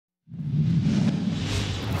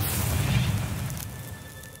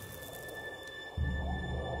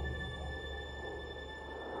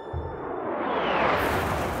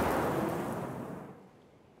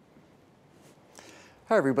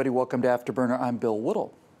Hi everybody, welcome to Afterburner. I'm Bill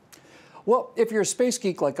Woodall. Well, if you're a space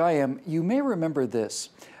geek like I am, you may remember this.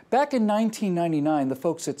 Back in 1999, the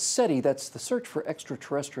folks at SETI, that's the Search for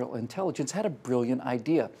Extraterrestrial Intelligence, had a brilliant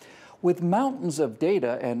idea. With mountains of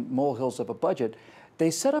data and molehills of a budget,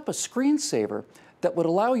 they set up a screensaver that would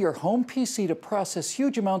allow your home PC to process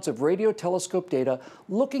huge amounts of radio telescope data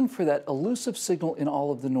looking for that elusive signal in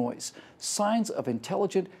all of the noise, signs of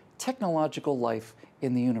intelligent technological life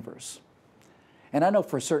in the universe. And I know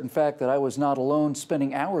for a certain fact that I was not alone,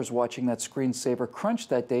 spending hours watching that screensaver crunch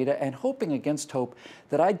that data and hoping against hope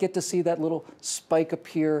that I'd get to see that little spike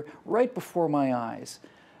appear right before my eyes.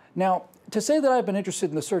 Now, to say that I've been interested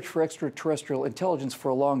in the search for extraterrestrial intelligence for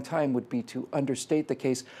a long time would be to understate the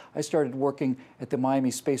case. I started working at the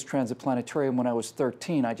Miami Space Transit Planetarium when I was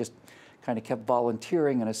 13. I just kind of kept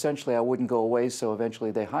volunteering, and essentially I wouldn't go away, so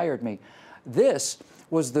eventually they hired me. This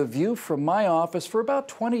was the view from my office for about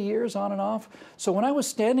 20 years on and off. So when I was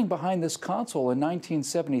standing behind this console in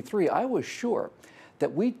 1973, I was sure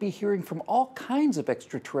that we'd be hearing from all kinds of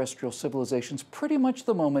extraterrestrial civilizations pretty much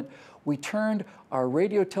the moment we turned our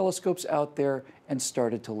radio telescopes out there and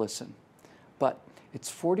started to listen. But it's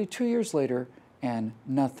 42 years later and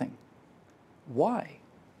nothing. Why?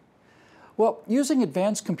 Well, using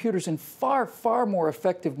advanced computers and far, far more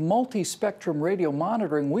effective multi-spectrum radio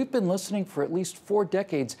monitoring, we've been listening for at least 4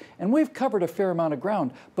 decades, and we've covered a fair amount of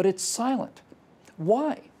ground, but it's silent.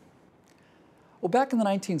 Why? Well, back in the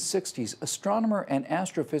 1960s, astronomer and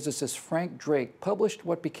astrophysicist Frank Drake published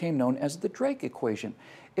what became known as the Drake equation.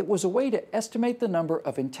 It was a way to estimate the number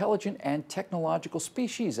of intelligent and technological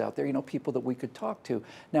species out there, people that we could talk to.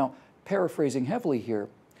 Now, paraphrasing heavily here,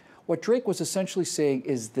 what Drake was essentially saying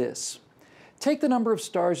is this. Take the number of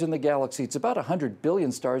stars in the galaxy. It's about 100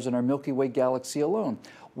 billion stars in our Milky Way galaxy alone.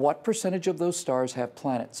 What percentage of those stars have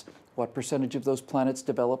planets? What percentage of those planets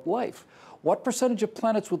develop life? What percentage of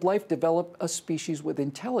planets with life develop a species with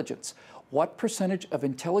intelligence? What percentage of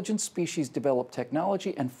intelligent species develop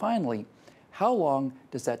technology? And finally, how long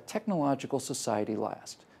does that technological society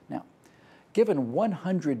last? Now, given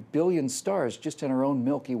 100 billion stars just in our own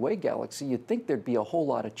Milky Way galaxy, you'd think there'd be a whole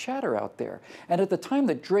lot of chatter out there. And at the time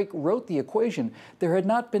that Drake wrote the equation, there had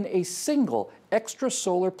not been a single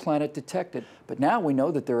extrasolar planet detected. But now we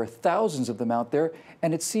know that there are thousands of them out there,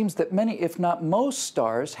 and it seems that many, if not most,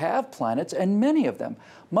 stars have planets, and many of them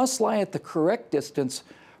must lie at the correct distance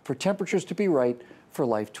for temperatures to be right for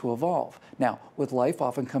life to evolve. Now, with life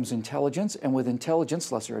often comes intelligence, and with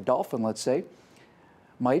intelligence, unless you're a dolphin, let's say,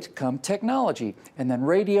 might come technology, and then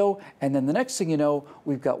radio, and then the next thing you know,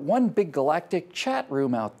 we've got one big galactic chat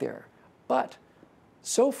room out there. But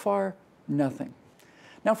so far, nothing.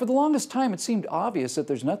 Now, for the longest time, it seemed obvious that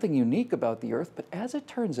there's nothing unique about the Earth, but as it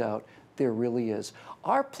turns out, there really is.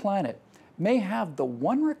 Our planet may have the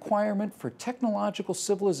one requirement for technological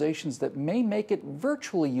civilizations that may make it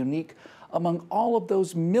virtually unique among all of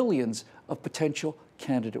those millions of potential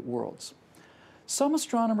candidate worlds. Some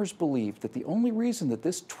astronomers believe that the only reason that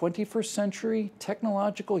this 21st century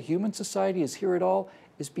technological human society is here at all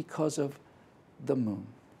is because of the moon.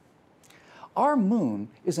 Our moon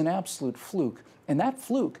is an absolute fluke, and that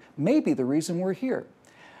fluke may be the reason we're here.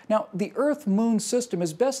 Now, the Earth-Moon system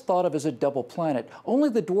is best thought of as a double planet. Only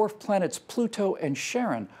the dwarf planets Pluto and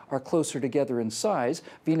Charon are closer together in size.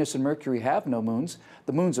 Venus and Mercury have no moons.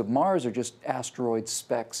 The moons of Mars are just asteroid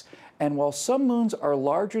specks. And while some moons are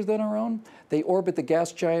larger than our own, they orbit the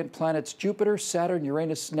gas giant planets Jupiter, Saturn,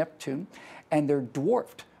 Uranus, Neptune, and they're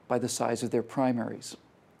dwarfed by the size of their primaries.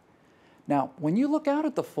 Now, when you look out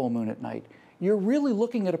at the full moon at night, you're really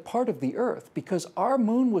looking at a part of the Earth, because our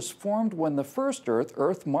moon was formed when the first Earth,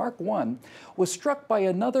 Earth Mark I, was struck by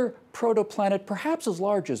another protoplanet perhaps as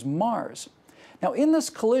large as Mars. Now, in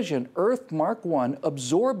this collision, Earth Mark I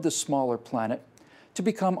absorbed the smaller planet to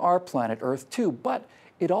become our planet, Earth II, but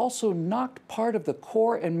it also knocked part of the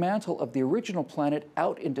core and mantle of the original planet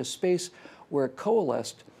out into space, where it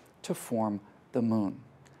coalesced to form the moon.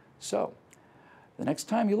 So, the next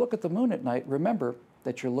time you look at the moon at night, remember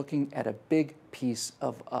that you're looking at a big piece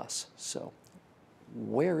of us. So,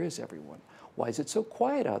 where is everyone? Why is it so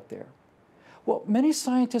quiet out there? Well, many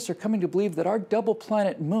scientists are coming to believe that our double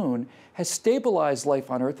planet moon has stabilized life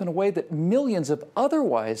on Earth in a way that millions of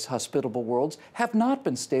otherwise hospitable worlds have not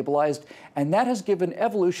been stabilized, and that has given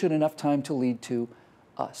evolution enough time to lead to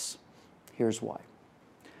us. Here's why.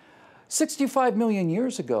 65 million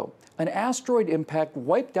years ago, an asteroid impact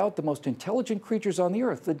wiped out the most intelligent creatures on the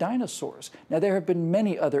Earth, the dinosaurs. Now, there have been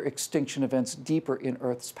many other extinction events deeper in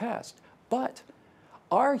Earth's past, but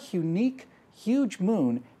our unique, huge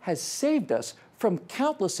moon has saved us from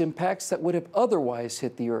countless impacts that would have otherwise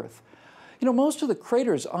hit the Earth. You know, most of the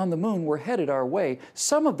craters on the moon were headed our way.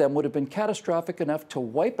 Some of them would have been catastrophic enough to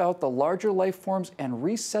wipe out the larger life forms and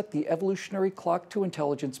reset the evolutionary clock to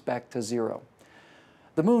intelligence back to zero.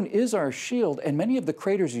 The moon is our shield, and many of the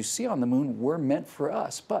craters you see on the moon were meant for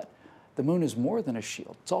us, but the moon is more than a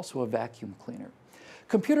shield. It's also a vacuum cleaner.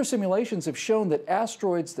 Computer simulations have shown that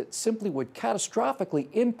asteroids that simply would catastrophically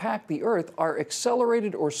impact the Earth are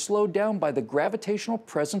accelerated or slowed down by the gravitational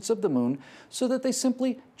presence of the moon so that they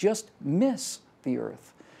simply just miss the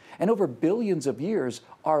Earth. And over billions of years,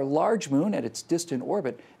 our large moon at its distant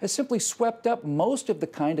orbit has simply swept up most of the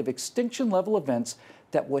kind of extinction-level events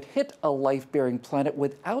that would hit a life-bearing planet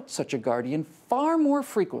without such a guardian far more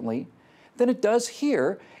frequently than it does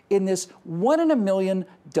here in this 1 in a million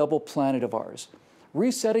double planet of ours,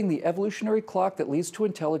 resetting the evolutionary clock that leads to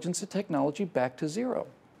intelligence and technology back to zero.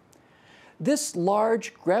 This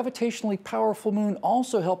large, gravitationally powerful moon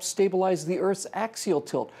also helps stabilize the Earth's axial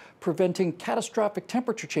tilt, preventing catastrophic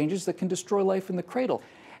temperature changes that can destroy life in the cradle.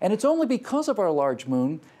 And it's only because of our large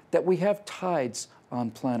moon that we have tides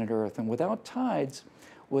on planet Earth. And without tides,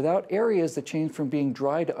 without areas that change from being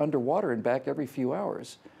dry to underwater and back every few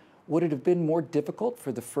hours, would it have been more difficult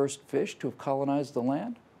for the first fish to have colonized the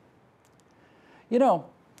land? You know,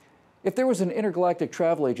 if there was an intergalactic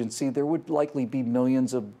travel agency, there would likely be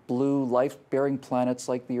millions of blue, life-bearing planets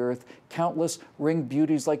like the Earth, countless ringed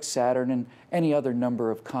beauties like Saturn, and any other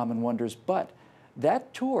number of common wonders. But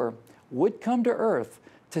that tour would come to Earth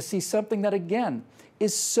to see something that, again,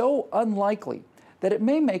 is so unlikely that it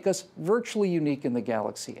may make us virtually unique in the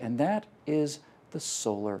galaxy, and that is the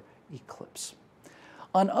solar eclipse.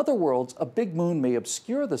 On other worlds, a big moon may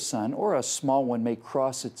obscure the sun, or a small one may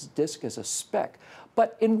cross its disk as a speck.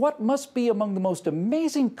 But in what must be among the most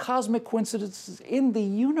amazing cosmic coincidences in the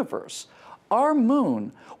universe, our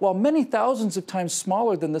moon, while many thousands of times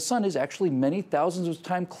smaller than the sun, is actually many thousands of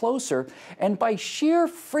times closer, and by sheer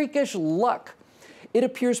freakish luck, it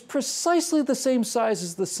appears precisely the same size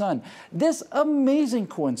as the sun. This amazing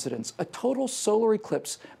coincidence, a total solar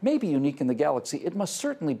eclipse, may be unique in the galaxy. It must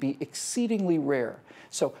certainly be exceedingly rare.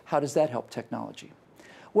 So how does that help technology?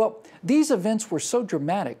 Well, these events were so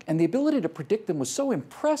dramatic, and the ability to predict them was so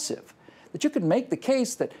impressive, that you could make the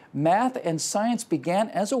case that math and science began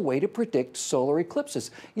as a way to predict solar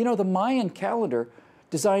eclipses. You know, the Mayan calendar,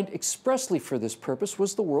 designed expressly for this purpose,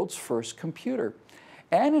 was the world's first computer.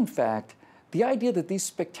 And in fact, the idea that these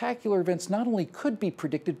spectacular events not only could be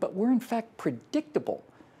predicted, but were in fact predictable,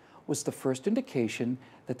 was the first indication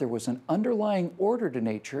that there was an underlying order to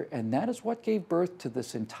nature, and that is what gave birth to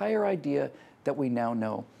this entire idea that we now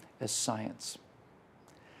know as science.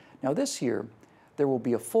 Now this year, there will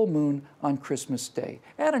be a full moon on Christmas Day,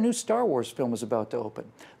 and a new Star Wars film is about to open.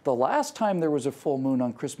 The last time there was a full moon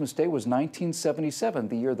on Christmas Day was 1977,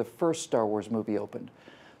 the year the first Star Wars movie opened.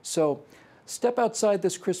 So step outside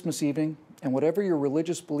this Christmas evening, and whatever your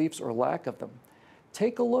religious beliefs or lack of them,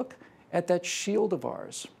 take a look at that shield of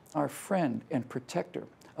ours, our friend and protector,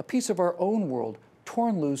 a piece of our own world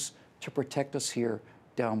torn loose to protect us here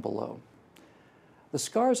down below. The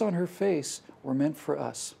scars on her face were meant for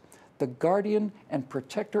us. The guardian and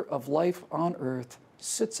protector of life on Earth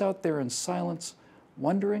sits out there in silence,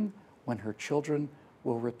 wondering when her children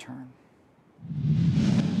will return.